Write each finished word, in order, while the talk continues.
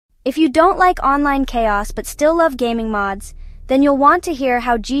If you don't like online chaos but still love gaming mods, then you'll want to hear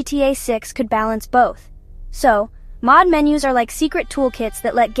how GTA 6 could balance both. So, mod menus are like secret toolkits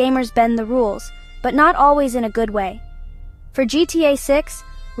that let gamers bend the rules, but not always in a good way. For GTA 6,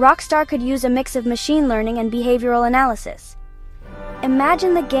 Rockstar could use a mix of machine learning and behavioral analysis.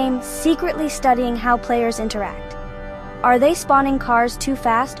 Imagine the game secretly studying how players interact. Are they spawning cars too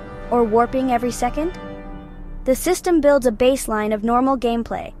fast or warping every second? The system builds a baseline of normal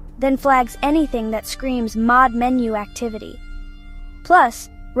gameplay, then flags anything that screams mod menu activity. Plus,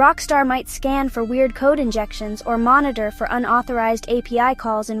 Rockstar might scan for weird code injections or monitor for unauthorized API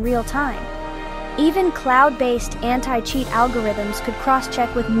calls in real time. Even cloud-based anti-cheat algorithms could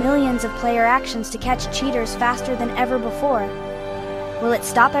cross-check with millions of player actions to catch cheaters faster than ever before. Will it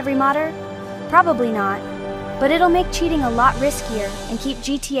stop every modder? Probably not, but it'll make cheating a lot riskier and keep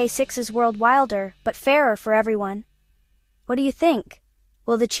GTA 6's world wilder but fairer for everyone. What do you think?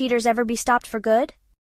 Will the cheaters ever be stopped for good?